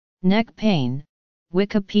Neck pain,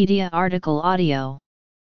 Wikipedia article audio.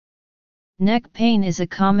 Neck pain is a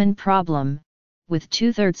common problem, with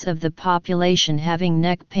 2/3 of the population having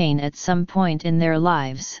neck pain at some point in their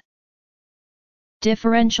lives.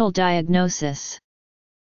 Differential diagnosis.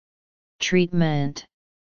 Treatment.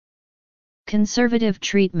 Conservative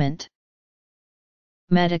treatment.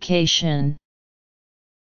 Medication.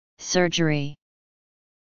 Surgery.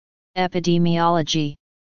 Epidemiology.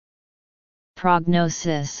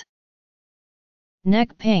 Prognosis.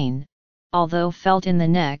 Neck pain, although felt in the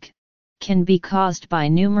neck, can be caused by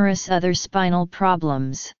numerous other spinal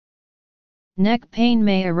problems. Neck pain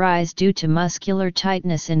may arise due to muscular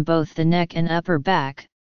tightness in both the neck and upper back,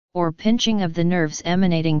 or pinching of the nerves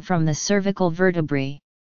emanating from the cervical vertebrae.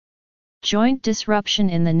 Joint disruption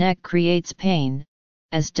in the neck creates pain,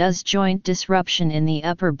 as does joint disruption in the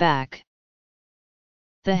upper back.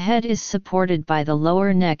 The head is supported by the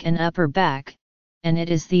lower neck and upper back, and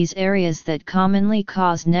it is these areas that commonly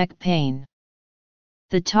cause neck pain.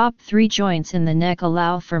 The top 3 joints in the neck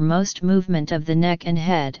allow for most movement of the neck and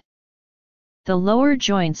head. The lower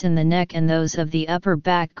joints in the neck and those of the upper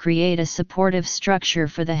back create a supportive structure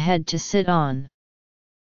for the head to sit on.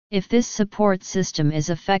 If this support system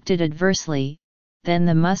is affected adversely, then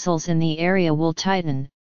the muscles in the area will tighten,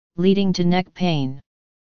 leading to neck pain.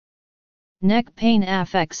 Neck pain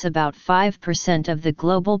affects about 5% of the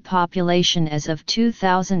global population as of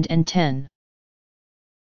 2010.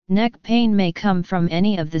 Neck pain may come from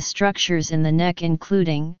any of the structures in the neck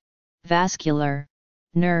including vascular,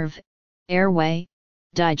 nerve, airway,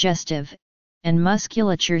 digestive, and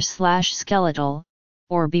musculature/skeletal,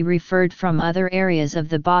 or be referred from other areas of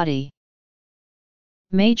the body.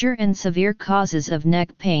 Major and severe causes of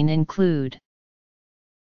neck pain include: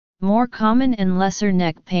 more common and lesser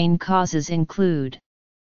neck pain causes include.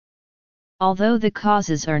 Although the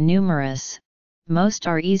causes are numerous, most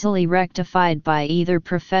are easily rectified by either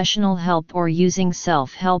professional help or using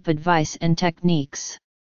self-help advice and techniques.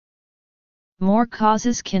 More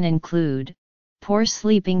causes can include poor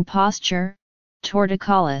sleeping posture,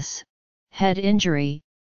 torticollis, head injury,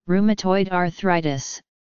 rheumatoid arthritis,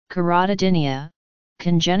 carotidinea,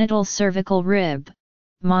 congenital cervical rib,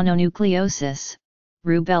 mononucleosis,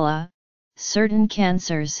 rubella, certain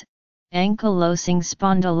cancers, ankylosing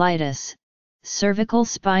spondylitis, cervical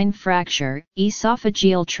spine fracture,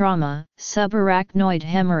 esophageal trauma, subarachnoid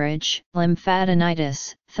hemorrhage,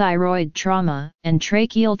 lymphadenitis, thyroid trauma, and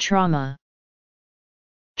tracheal trauma.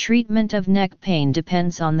 Treatment of neck pain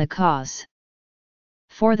depends on the cause.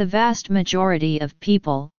 For the vast majority of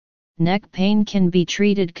people, neck pain can be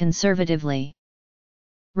treated conservatively.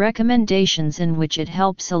 Recommendations in which it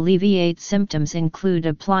helps alleviate symptoms include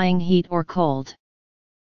applying heat or cold.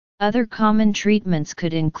 Other common treatments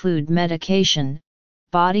could include medication,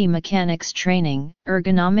 body mechanics training,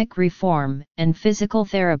 ergonomic reform, and physical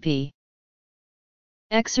therapy.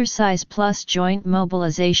 Exercise plus joint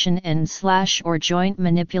mobilization and/or joint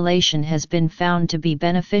manipulation has been found to be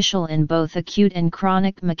beneficial in both acute and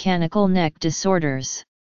chronic mechanical neck disorders.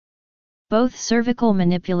 Both cervical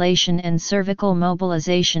manipulation and cervical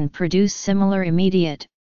mobilization produce similar immediate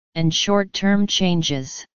and short-term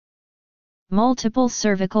changes. Multiple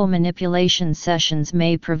cervical manipulation sessions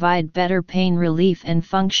may provide better pain relief and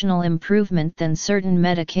functional improvement than certain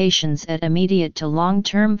medications at immediate to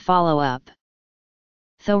long-term follow-up.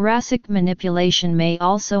 Thoracic manipulation may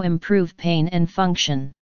also improve pain and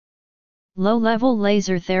function. Low-level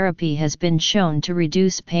laser therapy has been shown to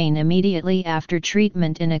reduce pain immediately after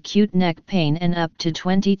treatment in acute neck pain and up to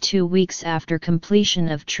 22 weeks after completion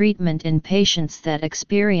of treatment in patients that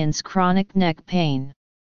experience chronic neck pain.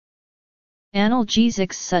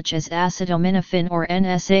 Analgesics such as acetaminophen or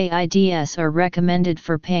NSAIDs are recommended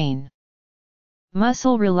for pain.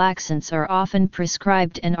 Muscle relaxants are often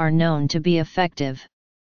prescribed and are known to be effective.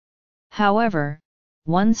 However,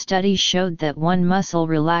 one study showed that one muscle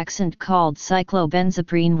relaxant called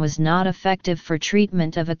cyclobenzaprine was not effective for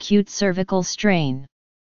treatment of acute cervical strain.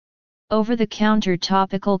 Over-the-counter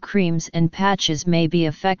topical creams and patches may be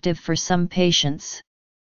effective for some patients.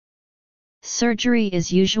 Surgery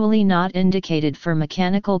is usually not indicated for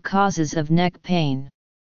mechanical causes of neck pain.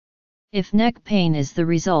 If neck pain is the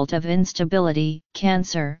result of instability,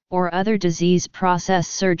 cancer, or other disease process,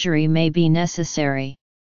 surgery may be necessary.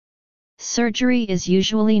 Surgery is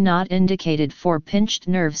usually not indicated for pinched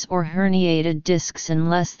nerves or herniated discs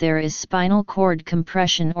unless there is spinal cord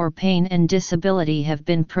compression or pain and disability have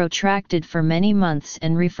been protracted for many months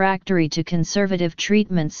and refractory to conservative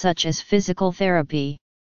treatments such as physical therapy.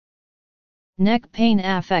 Neck pain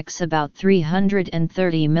affects about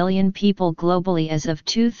 330 million people globally as of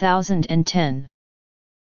 2010.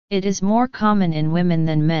 It is more common in women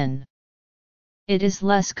than men. It is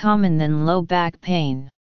less common than low back pain.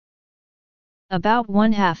 About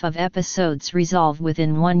 1/2 of episodes resolve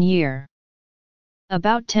within 1 year.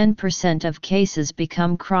 About 10% of cases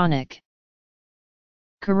become chronic.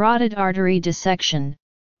 Carotid artery dissection,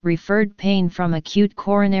 referred pain from acute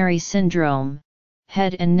coronary syndrome,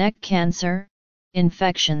 head and neck cancer,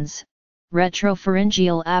 infections,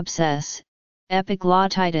 retropharyngeal abscess,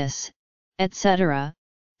 epiglottitis, etc.,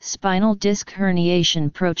 spinal disc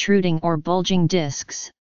herniation protruding or bulging discs,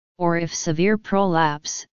 or if severe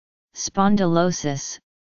prolapse, spondylosis,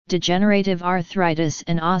 degenerative arthritis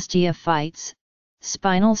and osteophytes,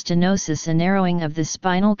 spinal stenosis and narrowing of the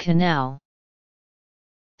spinal canal.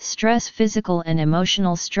 Stress. Physical and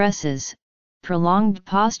emotional stresses, prolonged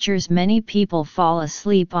postures. Many people fall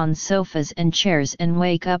asleep on sofas and chairs and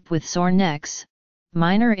wake up with sore necks,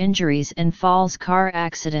 minor injuries and falls. Car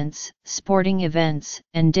accidents, sporting events,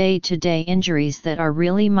 and day-to-day injuries that are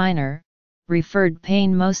really minor, referred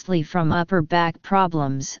pain mostly from upper back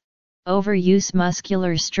problems. Overuse.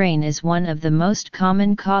 Muscular strain is one of the most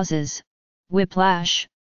common causes, whiplash,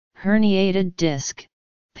 herniated disc,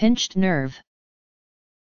 pinched nerve.